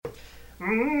Oh,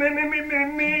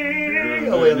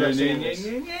 wait, I'm not saying this.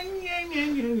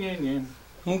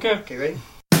 Okay, ready?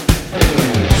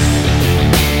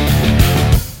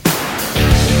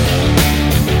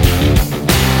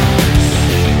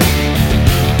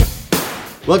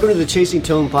 Welcome to the Chasing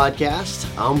Tone podcast.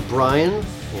 I'm Brian,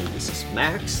 and this is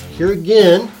Max. Here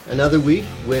again, another week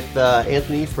with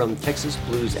Anthony from Texas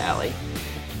Blues Alley.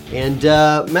 And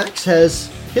Max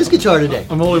has his guitar today.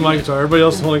 I'm holding my guitar. Everybody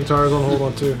else is holding guitars. I'll hold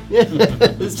on too.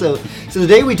 So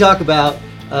today we talk about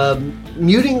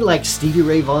muting like Stevie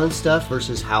Ray Vaughan stuff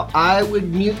versus how I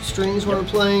would mute strings when I'm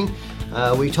playing.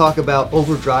 We talk about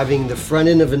overdriving the front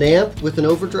end of an amp with an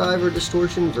overdrive or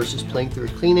distortion versus playing through a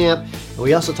clean amp. And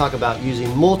we also talk about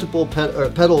using multiple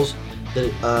pedals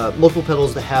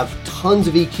that have tons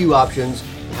of EQ options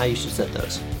and how you should set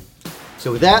those.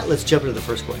 So with that, let's jump into the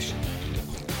first question.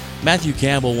 Matthew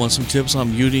Campbell wants some tips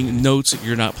on muting notes that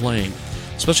you're not playing,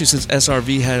 especially since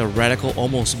SRV had a radical,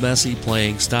 almost messy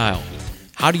playing style.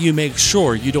 How do you make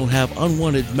sure you don't have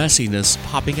unwanted messiness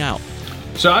popping out?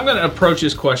 So I'm going to approach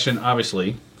this question,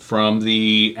 obviously, from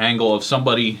the angle of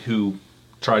somebody who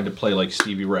tried to play like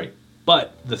Stevie Ray.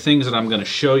 But the things that I'm going to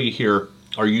show you here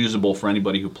are usable for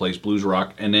anybody who plays blues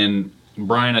rock. And then,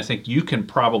 Brian, I think you can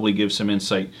probably give some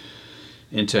insight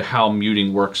into how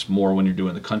muting works more when you're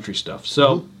doing the country stuff.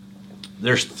 So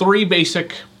there's three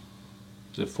basic,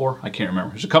 is it four? I can't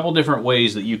remember. There's a couple different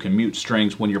ways that you can mute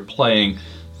strings when you're playing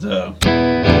the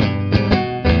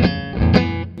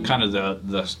kind of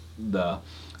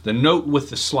the note with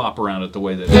the slop around it, the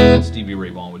way that Stevie Ray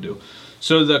Vaughan would do.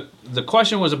 So the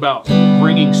question was about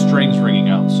ringing strings ringing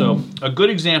out. So a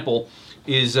good example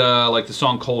is like the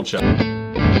song Cold Shell.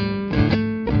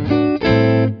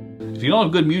 If you don't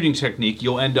have good muting technique,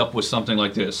 you'll end up with something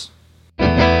like this.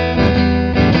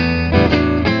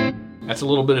 That's a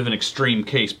little bit of an extreme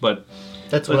case, but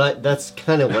that's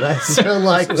kind of what I sound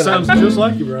like. It sounds just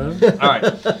like you, Brian. All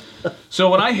right. So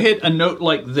when I hit a note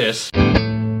like this,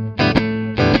 and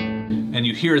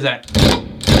you hear that,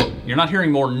 you're not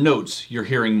hearing more notes, you're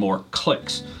hearing more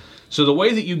clicks. So the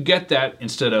way that you get that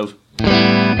instead of, there's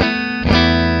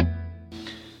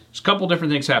a couple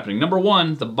different things happening. Number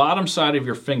one, the bottom side of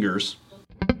your fingers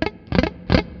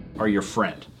are your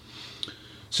friend.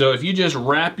 So if you just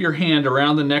wrap your hand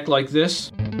around the neck like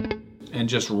this, and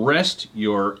just rest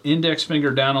your index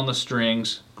finger down on the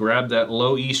strings, grab that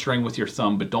low E string with your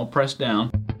thumb, but don't press down.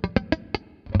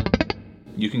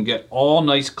 You can get all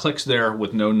nice clicks there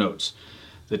with no notes.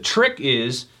 The trick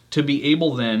is to be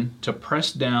able then to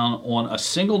press down on a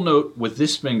single note with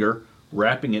this finger,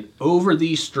 wrapping it over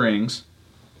these strings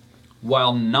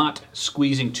while not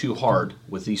squeezing too hard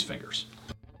with these fingers.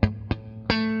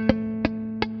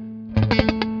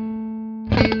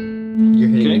 You're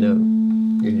hitting a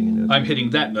note. I'm hitting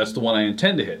that. That's the one I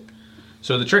intend to hit.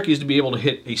 So the trick is to be able to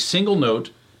hit a single note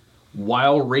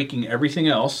while raking everything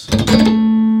else.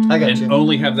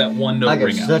 Only have that one note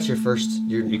ring out. So that's your first.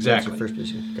 Exactly. That's your first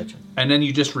position. Gotcha. And then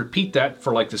you just repeat that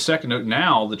for like the second note.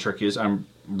 Now the trick is I'm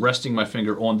resting my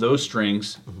finger on those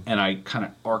strings, and I kind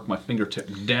of arc my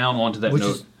fingertip down onto that note. Which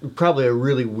is probably a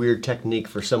really weird technique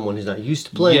for someone who's not used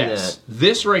to playing that.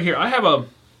 This right here, I'll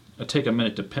take a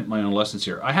minute to pimp my own lessons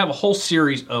here. I have a whole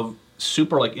series of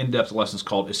super in-depth lessons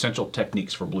called Essential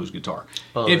Techniques for Blues Guitar.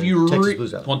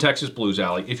 On Texas Blues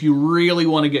Alley. If you really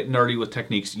want to get nerdy with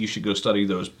techniques, you should go study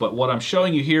those. But what I'm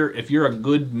showing you here, if you're a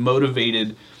good,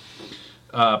 motivated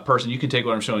person, you can take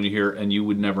what I'm showing you here, and you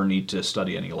would never need to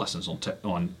study any lessons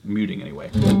on muting anyway.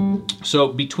 So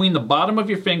between the bottom of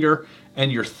your finger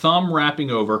and your thumb wrapping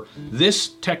over, this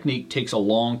technique takes a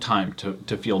long time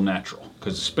to feel natural,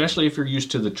 because especially if you're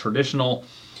used to the traditional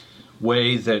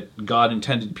way that God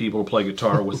intended people to play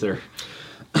guitar with their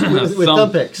with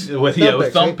thumb picks. With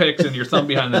thumb picks and your thumb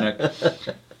behind the neck.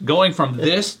 Going from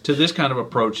this to this kind of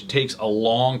approach takes a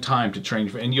long time to train,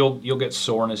 and you'll get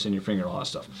soreness in your finger and a lot of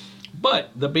stuff.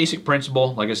 But the basic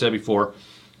principle, like I said before,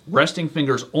 resting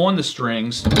fingers on the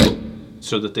strings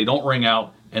so that they don't ring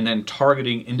out, and then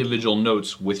targeting individual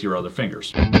notes with your other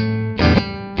fingers.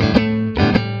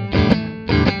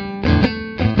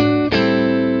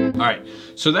 All right,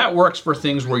 so that works for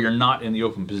things where you're not in the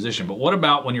open position. But what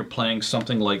about when you're playing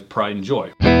something like Pride and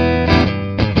Joy?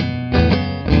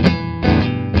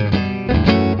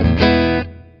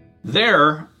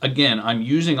 There, again, I'm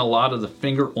using a lot of the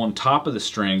finger on top of the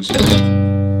strings, but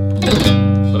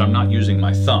I'm not using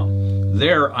my thumb.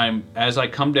 There, as I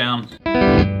come down,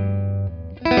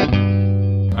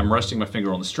 I'm resting my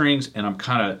finger on the strings, and I'm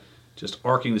kind of just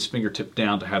arcing this fingertip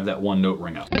down to have that one note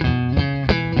ring out.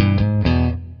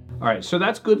 All right, so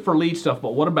that's good for lead stuff,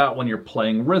 but what about when you're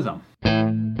playing rhythm?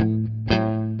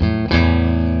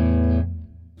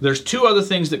 There's two other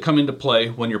things that come into play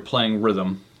when you're playing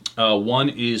rhythm. One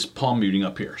is palm muting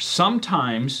up here.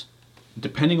 Sometimes,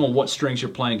 depending on what strings you're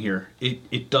playing here,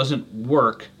 it doesn't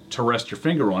work to rest your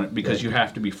finger on it because you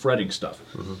have to be fretting stuff.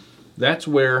 That's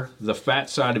where the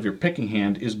fat side of your picking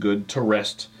hand is good to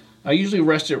rest. I usually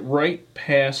rest it right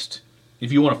past,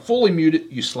 if you want to fully mute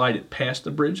it, you slide it past the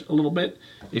bridge a little bit.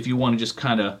 If you want to just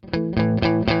kind of deaden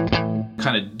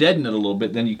it a little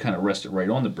bit, then you kind of rest it right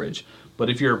on the bridge.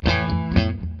 But if you're,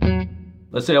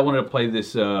 let's say I wanted to play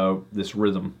this this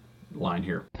rhythm line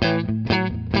here,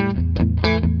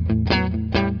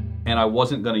 and I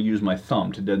wasn't going to use my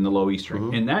thumb to deaden the low E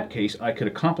string. In that case, I could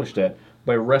accomplish that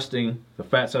by resting the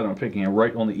fat side of my picking hand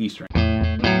right on the E string.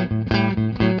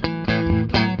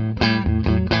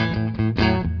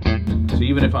 So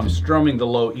even if I'm strumming the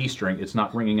low E string, it's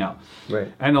not ringing out.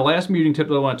 Right. And the last muting tip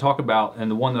that I want to talk about,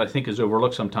 and the one that I think is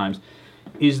overlooked sometimes,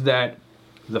 is that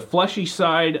the fleshy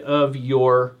side of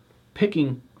your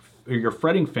picking, or your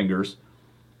fretting fingers,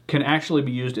 can actually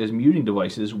be used as muting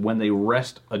devices when they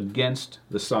rest against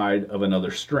the side of another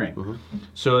string.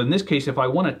 So in this case, if I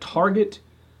want to target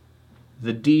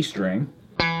the D string,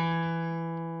 and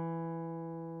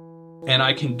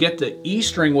I can get the E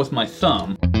string with my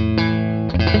thumb,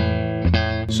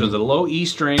 so the low E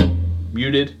string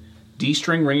muted, D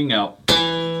string ringing out,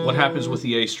 what happens with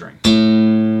the A string?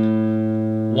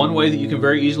 One way that you can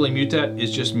very easily mute that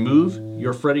is just move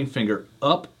your fretting finger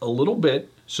up a little bit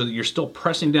so that you're still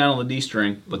pressing down on the D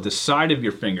string, but the side of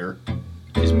your finger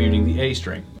is muting the A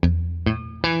string.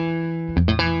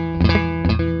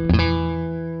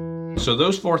 So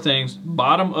those four things: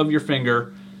 bottom of your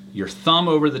finger, your thumb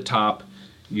over the top,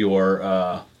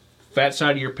 your fat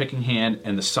side of your picking hand,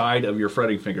 and the side of your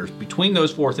fretting fingers. Between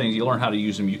those four things, you learn how to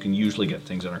use them, you can usually get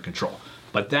things under control.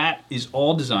 But that is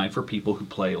all designed for people who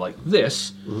play like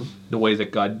this, the way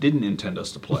that God didn't intend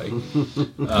us to play.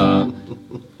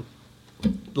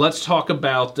 Let's talk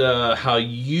about how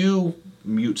you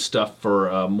mute stuff for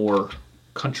a more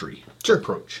country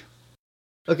approach.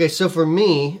 Okay, so for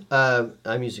me,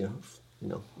 I'm using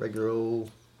regular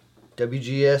old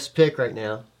WGS pick right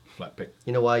now. Flat pick.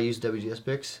 You know why I use WGS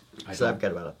picks? Because I've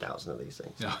got about 1,000 of these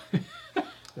things. Yeah.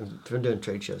 I've been doing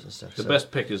trade shows and stuff. The best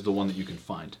pick is the one that you can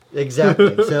find.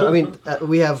 Exactly. So, I mean,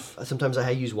 sometimes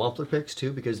I use Wampler picks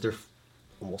too because they're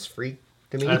almost free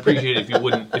to me. I'd appreciate it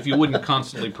if you wouldn't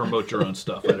constantly promote your own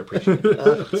stuff. I'd appreciate it.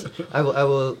 I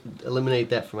will eliminate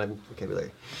that from my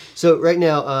vocabulary. So right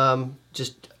now,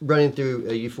 just running through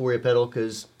a Euphoria pedal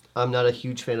because I'm not a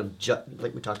huge fan of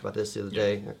like we talked about this the other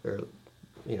day, or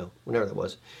whenever that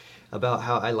was, about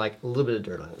how I like a little bit of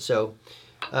dirt on it. So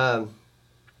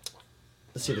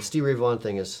let's see, the Stevie Ray Vaughan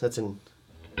thing that's in.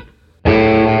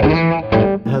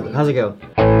 How's it go?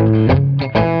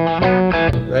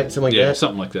 Right, something like that. Yeah,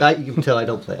 something like that. You can tell I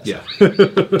don't play it. Yeah.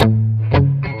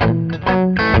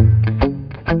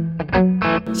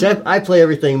 See, I play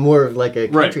everything more like a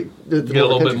country. Right. You get a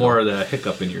little bit more of the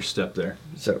hiccup in your step there.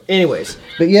 So, anyways,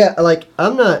 but yeah, like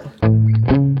I'm not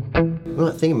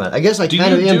thinking about it. I guess I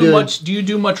kind of am doing. Do you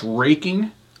do much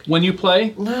raking when you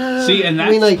play? Nah, See, and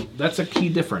that's a key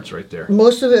difference right there.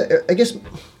 Most of it, I guess.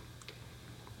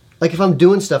 Like if I'm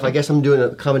doing stuff, I guess I'm doing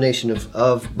a combination of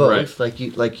both,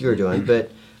 right. like you're doing.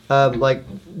 But like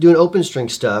doing open string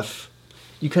stuff,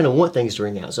 you kind of want things to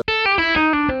ring out. So,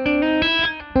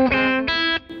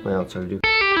 well, it's hard to do.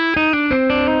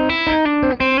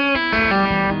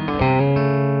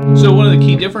 So one of the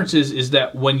key differences is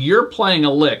that when you're playing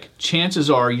a lick, chances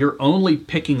are you're only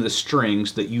picking the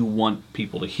strings that you want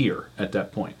people to hear at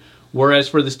that point. Whereas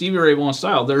for the Stevie Ray Vaughan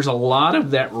style, there's a lot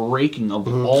of that raking of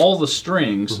all the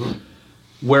strings,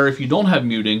 where if you don't have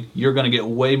muting, you're going to get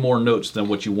way more notes than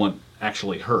what you want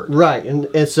actually heard. Right,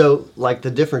 and so like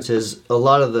the difference is a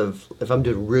lot of if I'm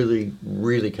doing really,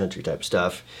 really country type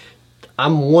stuff,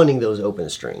 I'm wanting those open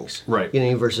strings. Right.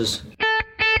 Versus...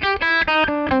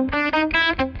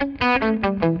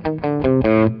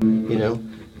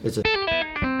 it's a...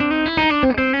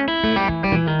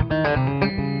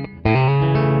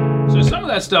 So some of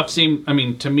that stuff seemed,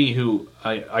 to me, who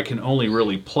I can only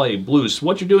really play blues,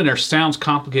 what you're doing there sounds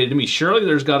complicated to me. Surely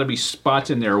there's got to be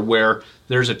spots in there where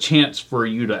there's a chance for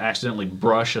you to accidentally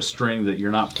brush a string that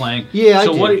you're not playing. Yeah,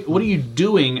 so I do. What are you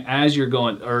doing as you're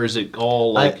going, or is it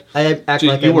all like... I act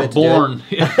like you I were meant born...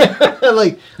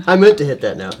 like, I meant to hit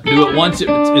that now. Do it once, it's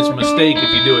a mistake.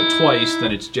 If you do it twice,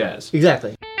 then it's jazz.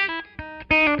 Exactly.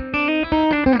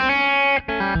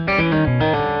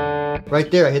 Right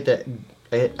there, I hit that.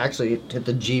 I actually hit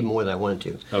the G more than I wanted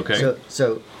to. Okay.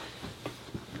 So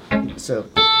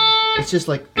it's just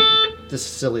like this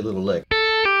silly little lick.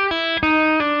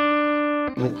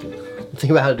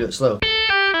 Think about how to do it slow.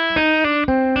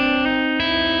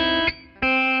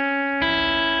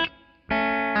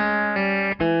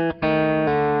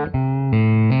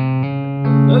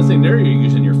 other thing there, you're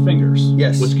using your fingers.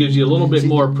 Yes. Which gives you a little bit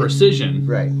more precision.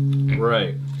 Right.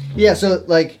 Right. Yeah, so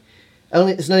like,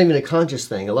 it's not even a conscious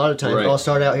thing. A lot of times I'll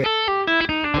start out here.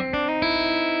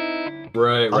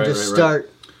 I'll just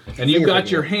start. And you've got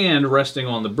your hand resting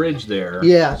on the bridge there.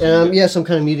 Yeah, and yes, I'm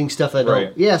kind of muting stuff I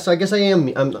don't. Yeah, so I guess I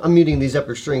am. I'm muting these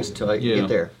upper strings until I get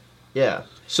there. Yeah.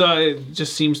 So it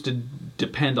just seems to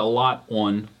depend a lot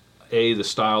on A, the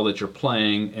style that you're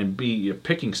playing, and B, your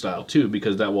picking style too,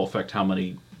 because that will affect how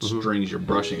many strings you're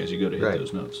brushing as you go to hit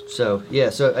those notes. So yeah,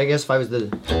 so I guess if I was the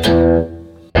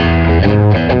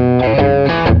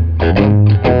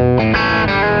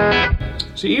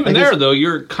See, even there, though,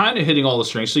 you're kind of hitting all the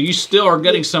strings, so you still are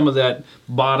getting some of that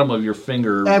bottom of your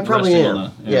finger. I probably am.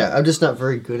 On yeah, I'm just not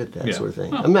very good at that sort of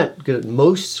thing. I'm not good at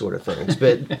most sort of things,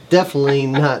 but definitely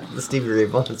not the Stevie Ray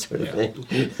Vaughan sort of thing.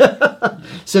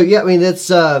 So yeah, I mean that's.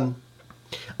 I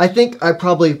think I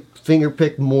probably finger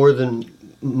pick more than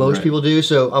most people do,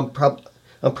 so I'm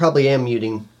probably am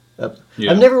muting up.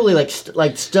 I've never really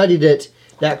studied it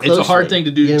that closely. It's a hard thing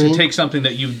to do, to take something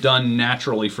that you've done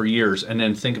naturally for years and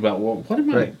then think about, well,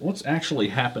 what's actually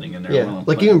happening in there? Yeah,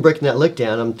 like playing? Even breaking that lick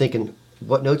down, I'm thinking,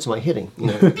 what notes am I hitting? You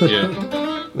know? Yeah.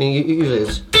 I mean, usually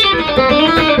it's.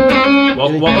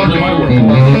 Welcome to my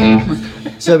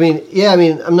world. So I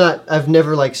mean, I've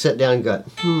never sat down and got,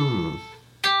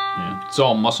 Yeah, it's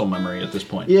all muscle memory at this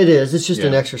point. It is. It's just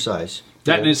an exercise.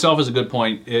 That in itself is a good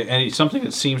point, and it's something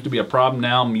that seems to be a problem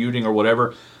now, muting or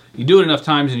whatever. You do it enough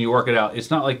times and you work it out.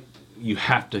 It's not like you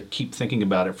have to keep thinking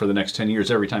about it for the next 10 years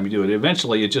every time you do it.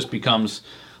 Eventually, it just becomes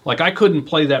like I couldn't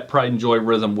play that Pride and Joy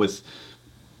rhythm with,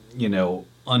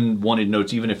 unwanted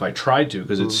notes even if I tried to,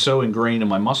 because it's so ingrained in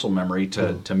my muscle memory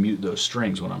to mute those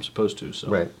strings when I'm supposed to. So.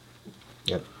 Right.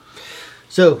 Yep.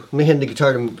 So let me hand the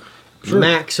guitar to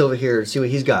Max over here and see what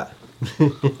he's got.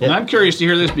 And I'm curious to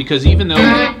hear this because even though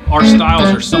our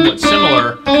styles are somewhat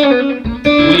similar,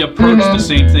 we approach the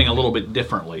same thing a little bit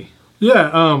differently.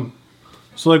 Yeah.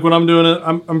 So like when I'm doing it,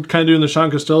 I'm kind of doing the Sean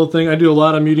Costello thing. I do a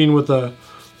lot of muting with the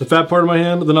fat part of my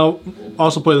hand. Then I'll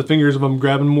also play the fingers if I'm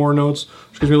grabbing more notes,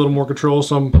 which gives me a little more control.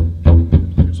 So I'm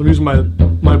using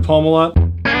my palm a lot.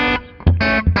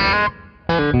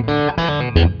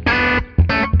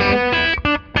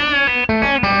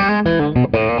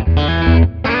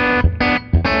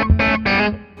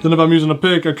 Then if I'm using a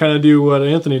pick, I kind of do what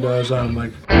Anthony does. I'm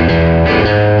like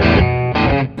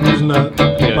using my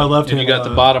left hand. And you got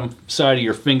the bottom side of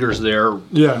your fingers there,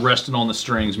 resting on the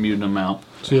strings, muting them out.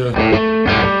 So, yeah.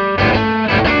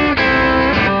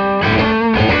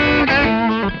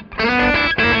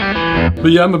 But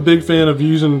yeah, I'm a big fan of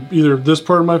using either this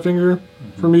part of my finger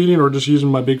for muting or just using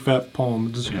my big fat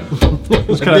palm. Just,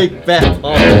 big fat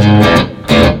palm.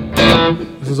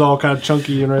 This is all kind of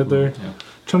chunky and right there. Yeah.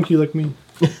 Chunky like me.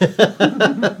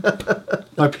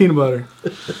 My peanut butter.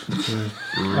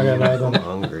 I got I'm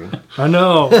hungry. I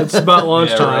know. It's about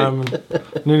lunchtime. Yeah, right.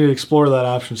 I need to explore that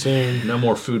option soon. No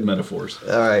more food metaphors.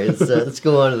 All right, let's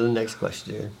go on to the next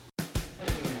question here.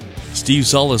 Steve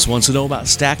Solis wants to know about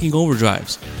stacking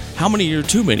overdrives. How many are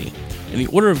too many? And the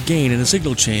order of gain in a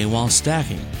signal chain while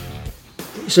stacking.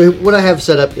 So what I have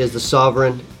set up is the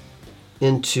Sovereign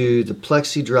into the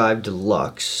Plexi Drive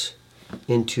Deluxe,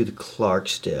 into the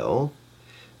Clarksdale,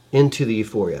 into the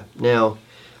Euphoria. Now,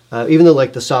 even though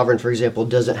the Sovereign, for example,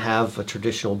 doesn't have a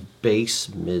traditional bass,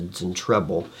 mids, and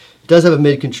treble, it does have a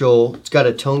mid control. It's got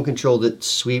a tone control that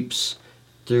sweeps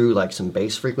through some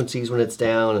bass frequencies when it's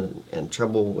down and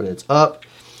treble when it's up.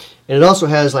 And it also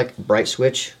has a bright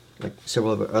switch, like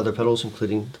several other pedals,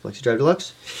 including the Plexi Drive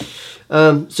Deluxe.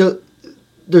 So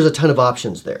there's a ton of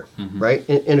options there, right?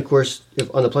 And of course, if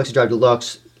on the Plexi Drive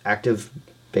Deluxe, active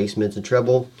bass, mids, and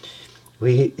treble.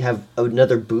 We have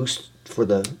another boost for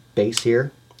the bass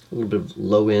here, a little bit of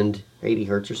low end, 80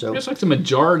 hertz or so. It's like the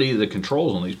majority of the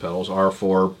controls on these pedals are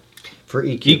for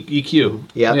EQ. EQ.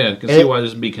 Yeah. Yeah, you can see why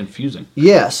this would be confusing.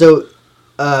 Yeah, so,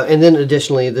 and then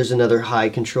additionally, there's another high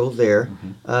control there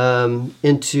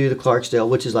into the Clarksdale,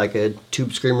 which is like a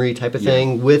tube screamery type of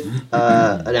thing with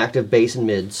an active bass and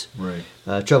mids. Right.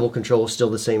 Treble control is still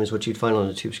the same as what you'd find on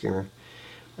a tube screamer.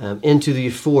 Into the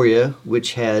Euphoria,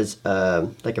 which has a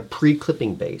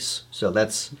pre-clipping bass. So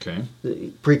that's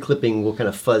pre-clipping will kind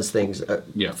of fuzz things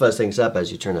up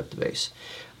as you turn up the bass.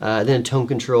 Then tone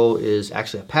control is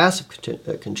actually a passive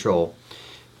control,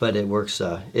 but it works.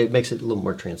 It makes it a little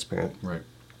more transparent. Right.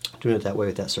 Doing it that way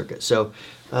with that circuit. So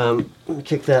let me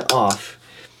kick that off.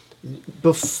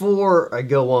 Before I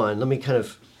go on, let me kind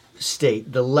of state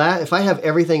if I have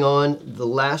everything on, the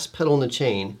last pedal in the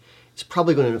chain, it's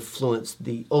probably going to influence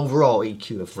the overall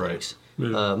EQ of things. Right.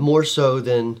 Yeah. More so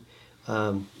than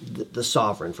the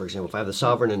Sovereign, for example. If I have the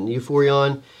Sovereign and Euphoria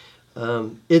on,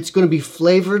 It's going to be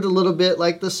flavored a little bit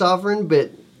like the Sovereign,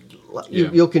 but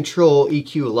you'll control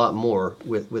EQ a lot more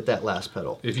with that last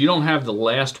pedal. If you don't have the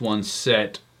last one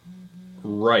set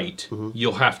right,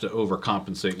 you'll have to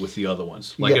overcompensate with the other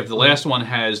ones. Like if the last one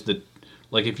has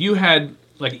if you had,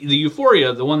 like the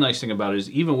Euphoria, the one nice thing about it is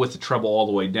even with the treble all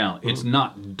the way down, it's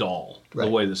not dull the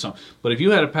way the song. But if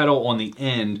you had a pedal on the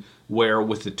end where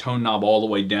with the tone knob all the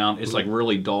way down, it's like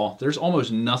really dull, there's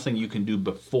almost nothing you can do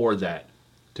before that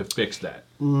to fix that.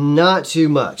 Not too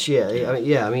much,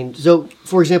 I mean, so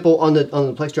for example, on the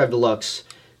Plexi Drive Deluxe,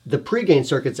 the pre-gain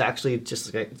circuit's actually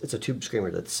just like it's a tube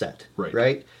screamer that's set,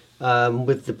 right?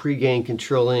 With the pre-gain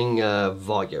controlling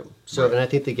volume. So, and I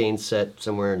think the gain's set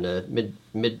somewhere in the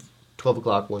mid 12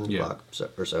 o'clock, 1 o'clock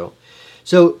or so.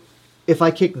 So, if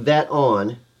I kick that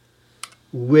on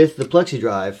with the Plexi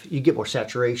Drive, you get more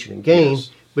saturation and gain,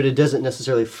 but it doesn't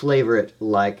necessarily flavor it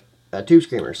like a tube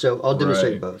screamer. So, I'll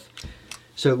demonstrate both.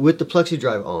 So, with the Plexi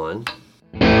Drive on,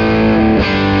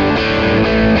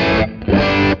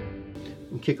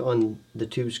 and kick on the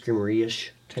tube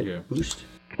screamer-ish type boost.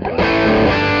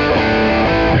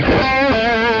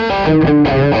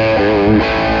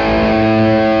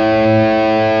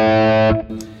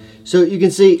 So you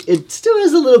can see it still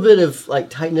has a little bit of like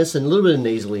tightness and a little bit of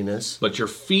nasaliness. But you're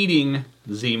feeding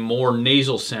the more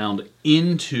nasal sound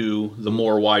into the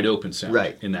more wide open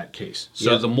sound in that case.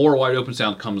 So the more wide open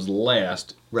sound comes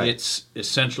last. It's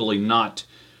essentially not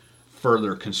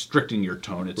further constricting your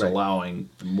tone. It's allowing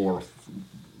more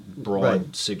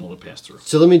broad signal to pass through.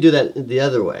 So let me do that the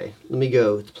other way. Let me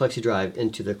go with the Plexi Drive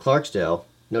into the Clarksdale.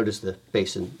 Notice the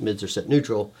bass and mids are set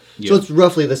neutral. So it's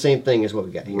roughly the same thing as what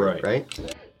we got here, right?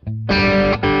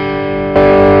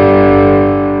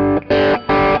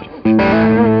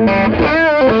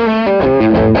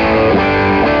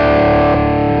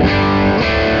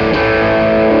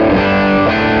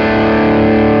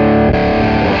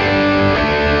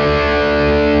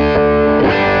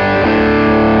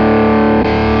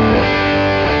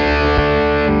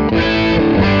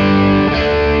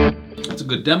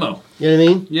 Demo. You know what I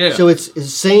mean? Yeah. So it's the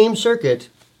same circuit,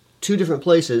 two different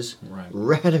places,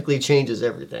 radically changes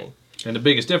everything. And the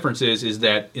biggest difference is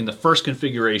that in the first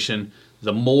configuration,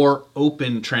 the more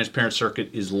open transparent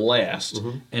circuit is last,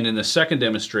 and in the second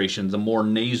demonstration, the more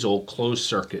nasal closed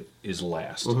circuit is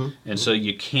last. And so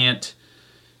you can't,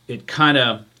 it kind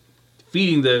of,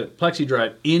 feeding the Plexi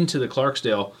Drive into the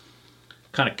Clarksdale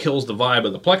kind of kills the vibe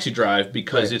of the Plexi Drive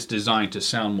because it's designed to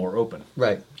sound more open.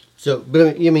 Right. So,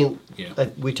 but I mean,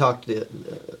 we talked, a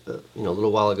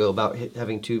little while ago about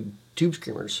having tube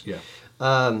screamers.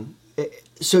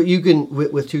 So you can,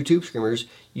 with two tube screamers,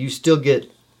 you still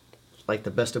get like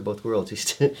the best of both worlds.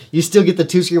 You still get the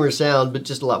tube screamer sound, but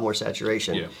just a lot more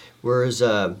saturation. Whereas,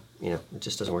 it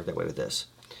just doesn't work that way with this.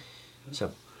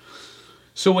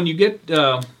 So when you get,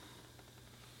 so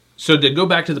to go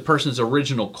back to the person's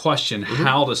original question,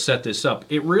 how to set this up,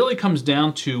 it really comes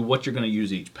down to what you're going to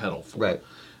use each pedal for. Right.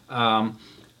 And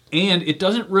it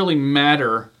doesn't really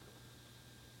matter.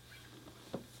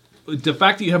 The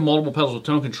fact that you have multiple pedals with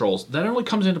tone controls, that only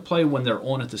comes into play when they're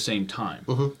on at the same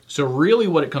time. So really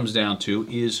what it comes down to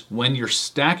is when you're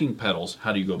stacking pedals,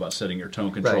 how do you go about setting your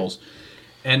tone controls?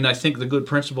 And I think the good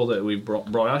principle that we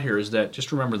brought out here is that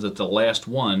just remember that the last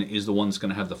one is the one that's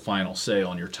going to have the final say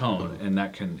on your tone, and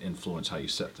that can influence how you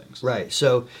set things. Right.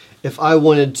 So if I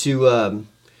wanted to...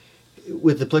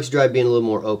 with the Plexi Drive being a little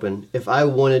more open, if I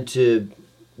wanted to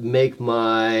make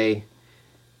my,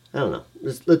 I don't know,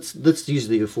 let's use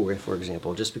the Euphoria for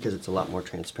example, just because it's a lot more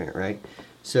transparent, right?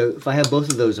 So if I have both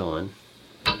of those on,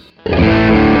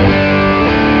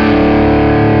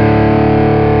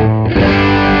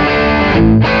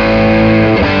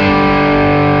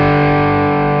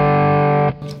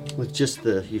 with just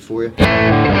the Euphoria,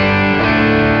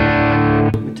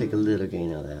 let me take a little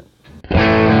gain out of that.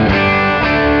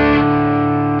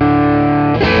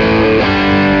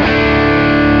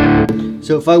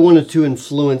 So if I wanted to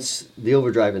influence the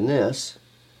overdrive in this,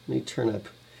 let me turn up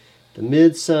the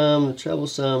mid some, the treble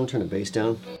some, turn the bass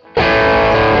down.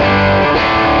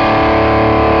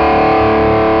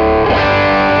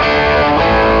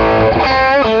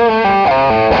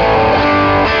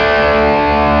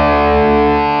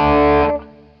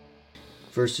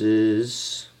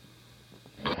 Versus...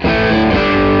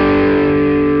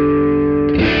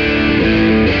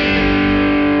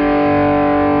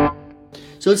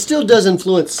 So it still does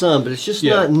influence some, but it's just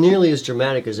not nearly as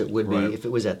dramatic as it would be if it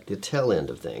was at the tail end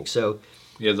of things. So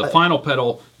the final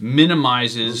pedal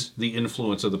minimizes the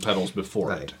influence of the pedals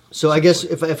before it. So I guess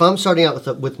if I'm starting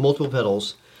out with multiple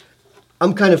pedals,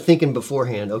 I'm kind of thinking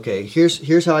beforehand, okay,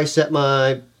 here's how I set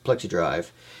my Plexi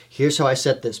Drive. Here's how I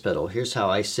set this pedal. Here's how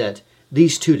I set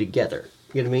these two together.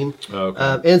 You know what I mean?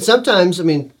 Okay. And sometimes, I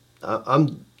mean,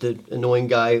 I'm the annoying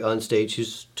guy on stage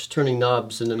who's just turning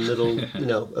knobs in the middle,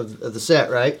 of the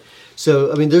set, right?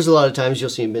 So, I mean, there's a lot of times you'll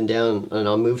see me bend down and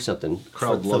I'll move something.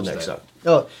 Crowd loves next that. song.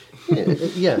 Oh,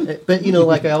 yeah. But,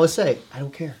 like I always say, I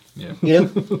don't care. Yeah.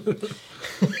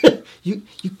 You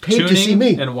paid to see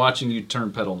me. And watching you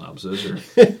turn pedal knobs. Those are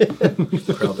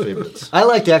crowd favorites. I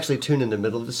like to actually tune in the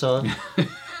middle of the song.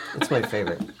 That's my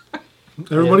favorite.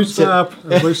 Everybody stop.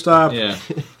 Everybody stop. Yeah.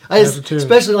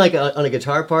 Especially like on a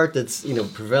guitar part that's,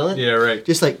 prevalent. Yeah, right.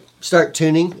 Just like start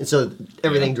tuning and so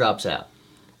everything drops out.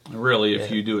 Really, if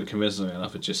you do it convincingly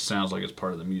enough, it just sounds like it's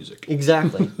part of the music.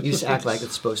 Exactly. You just act like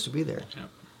it's supposed to be there. Yeah.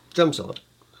 Drum solo.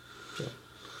 So.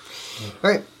 All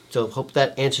right. So hope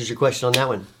that answers your question on that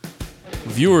one.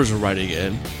 Viewers are writing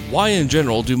in, why in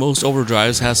general do most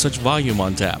overdrives have such volume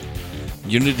on tap?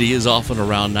 Unity is often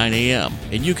around 9 a.m.,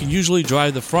 and you can usually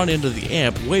drive the front end of the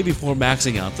amp way before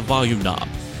maxing out the volume knob.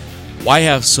 Why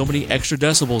have so many extra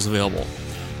decibels available?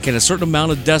 Can a certain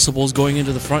amount of decibels going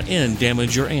into the front end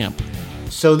damage your amp?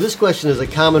 So this question is a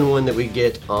common one that we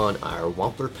get on our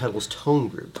Wampler Pedals Tone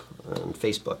group on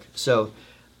Facebook. So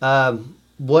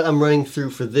what I'm running through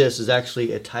for this is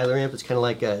actually a Tyler amp. It's kind of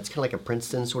like a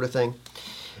Princeton sort of thing,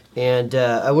 and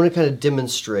I want to kind of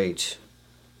demonstrate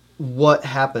what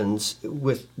happens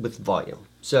with volume.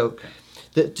 So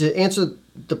to answer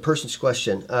the person's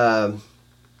question,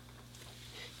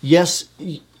 yes,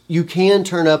 you can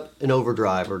turn up an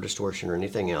overdrive or distortion or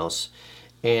anything else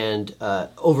and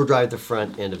overdrive the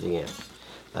front end of the amp.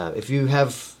 If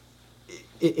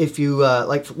you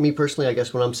like for me personally, I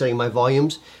guess when I'm setting my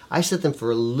volumes, I set them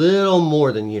for a little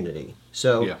more than unity.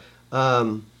 So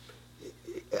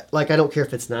like I don't care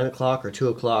if it's 9 o'clock or 2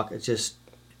 o'clock, it's just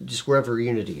wherever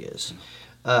unity is,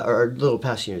 or a little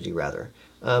past unity rather.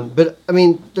 But I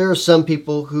mean, there are some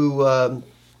people who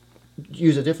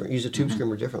use a tube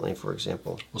screamer differently, for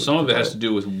example. Well, some of it has to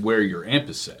do with where your amp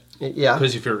is set. Yeah.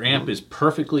 Because if your amp is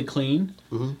perfectly clean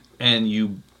and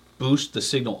you boost the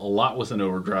signal a lot with an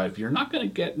overdrive, you're not going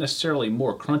to get necessarily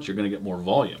more crunch, you're going to get more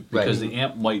volume because the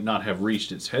amp might not have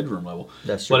reached its headroom level.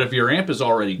 That's true. But if your amp is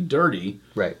already dirty,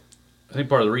 right. I think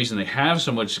part of the reason they have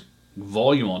so much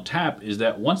volume on tap is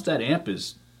that once that amp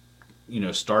is,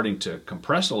 starting to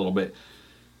compress a little bit,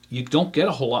 you don't get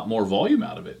a whole lot more volume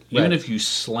out of it. Even if you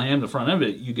slam the front end of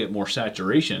it, you get more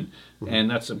saturation,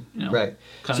 and that's kind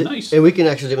of nice. And we can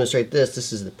actually demonstrate this.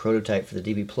 This is the prototype for the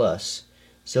DB Plus.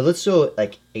 So let's throw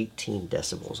like 18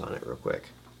 decibels on it real quick.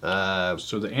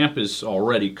 So the amp is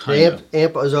already kind of... The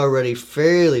amp is already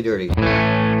fairly dirty.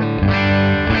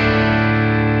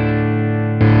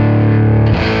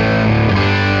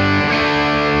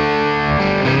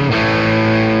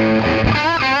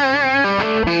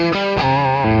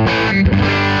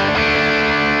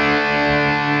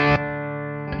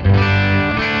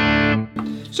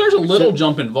 So there's a little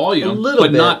jump in volume,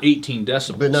 but not 18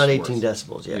 decibels. But not 18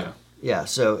 decibels, yeah.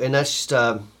 So, and that's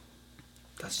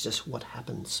just what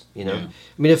happens, Yeah. I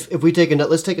mean, if we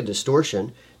let's take a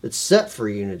distortion that's set for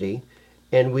unity,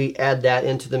 and we add that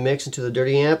into the mix, into the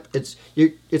dirty amp, it's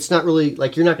not really,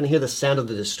 like, you're not going to hear the sound of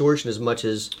the distortion as much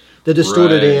as the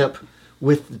distorted amp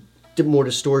with more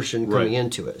distortion coming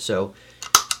into it. So...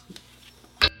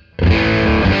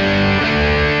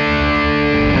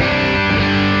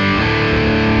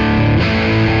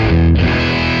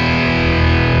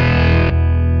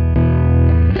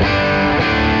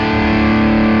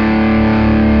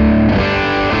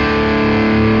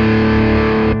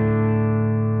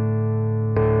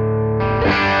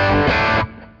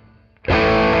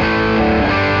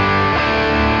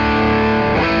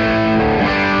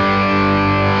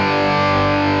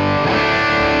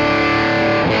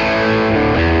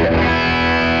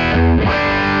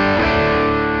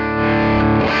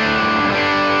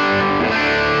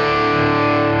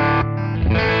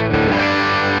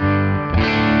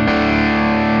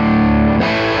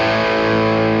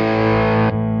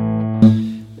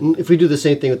 If we do the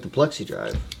same thing with the Plexi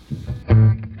Drive.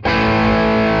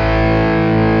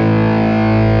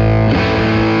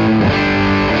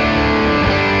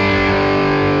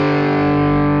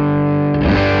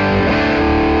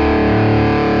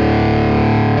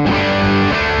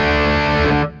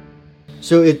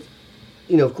 So it,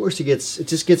 of course it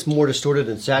just gets more distorted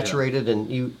and saturated, and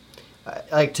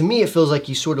to me it feels like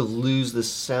you sort of lose the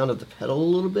sound of the pedal a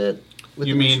little bit.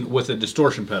 You mean with a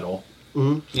distortion pedal?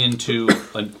 Into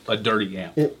a dirty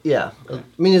amp. Yeah. I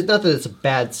mean, it's not that it's a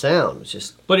bad sound. It's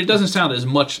just... But it doesn't sound as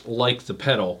much like the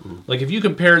pedal. Like if you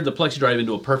compared the Plexi Drive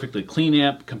into a perfectly clean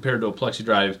amp compared to a Plexi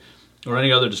Drive or any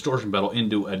other distortion pedal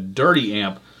into a dirty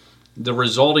amp, the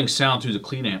resulting sound through the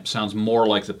clean amp sounds more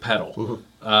like the pedal.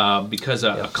 Because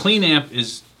a clean amp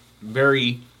is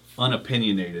very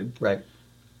unopinionated. Right.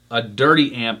 A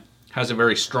dirty amp has a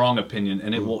very strong opinion,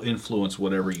 and it will influence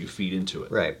whatever you feed into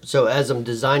it. Right. So as I'm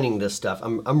designing this stuff,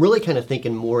 I'm really kind of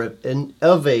thinking more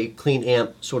of a clean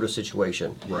amp sort of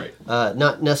situation. Right.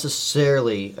 Not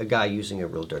necessarily a guy using a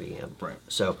real dirty amp. Right.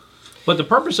 So, but the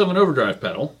purpose of an overdrive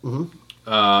pedal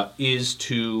is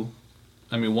to,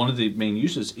 one of the main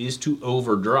uses is to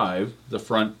overdrive the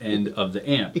front end of the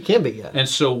amp. It can be, yeah. And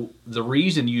so the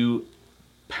reason you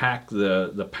pack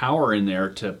the power in there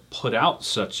to put out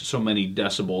so many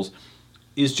decibels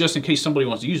is just in case somebody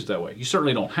wants to use it that way. You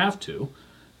certainly don't have to,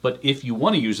 but if you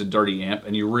want to use a dirty amp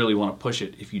and you really want to push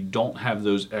it, if you don't have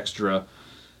those extra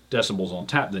decibels on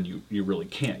tap, then you really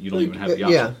can't. You don't even have the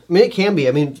option. Yeah, it can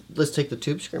be. Let's take the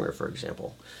Tube Screamer, for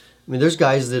example. There's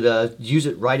guys that use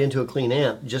it right into a clean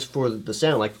amp just for the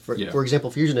sound. Like, for example,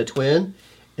 if you're using a twin,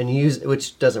 and you use,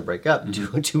 which doesn't break up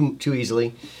too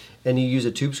easily, and you use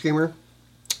a Tube Screamer,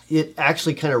 it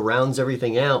actually kind of rounds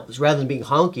everything out. Rather than being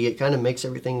honky, it kind of makes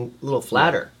everything a little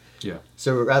flatter. Yeah.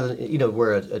 So rather than,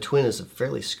 where a twin is a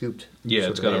fairly scooped. Yeah,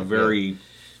 it's got a very,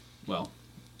 kind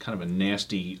of a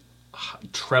nasty,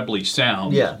 trebly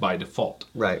sound by default.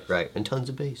 Right, and tons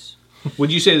of bass.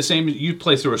 Would you say the same? You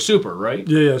play through a Super, right?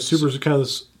 Yeah. Supers are kind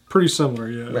of pretty similar,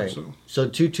 yeah. Right. So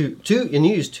two, and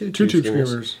you use two Tube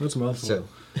Screamers. That's a mouthful. So.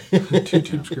 2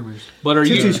 Tube Screamers. But are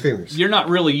Tube Screamers. You're not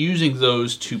really using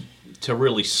those to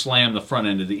really slam the front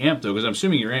end of the amp, though, because I'm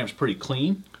assuming your amp's pretty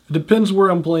clean. It depends where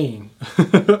I'm playing.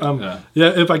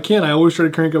 If I can, I always try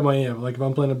to crank up my amp. Like if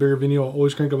I'm playing a bigger venue, I'll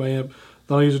always crank up my amp.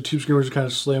 Then I'll use a Tube Screamer to kind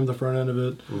of slam the front end of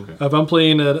it. Okay. If I'm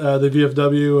playing at the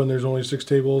VFW and there's only 6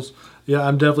 tables,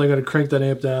 I'm definitely going to crank that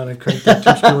amp down and crank that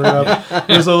Tube Screamer up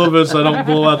just a little bit so I don't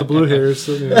blow out the blue hairs,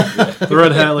 the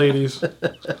red hat ladies.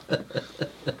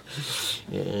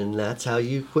 And that's how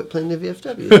you quit playing the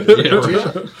VFW.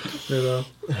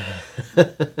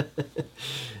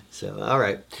 So, all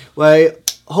right. Well,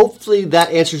 hopefully that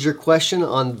answers your question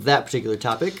on that particular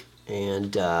topic.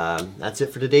 And that's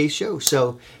it for today's show.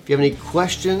 So if you have any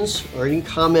questions or any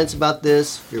comments about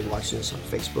this, if you're watching this on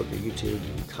Facebook or YouTube,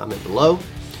 you can comment below.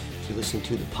 If you're listening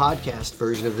to the podcast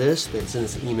version of this, then send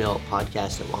us an email at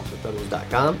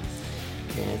podcast@wamplerpedals.com.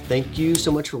 And thank you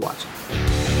so much for watching.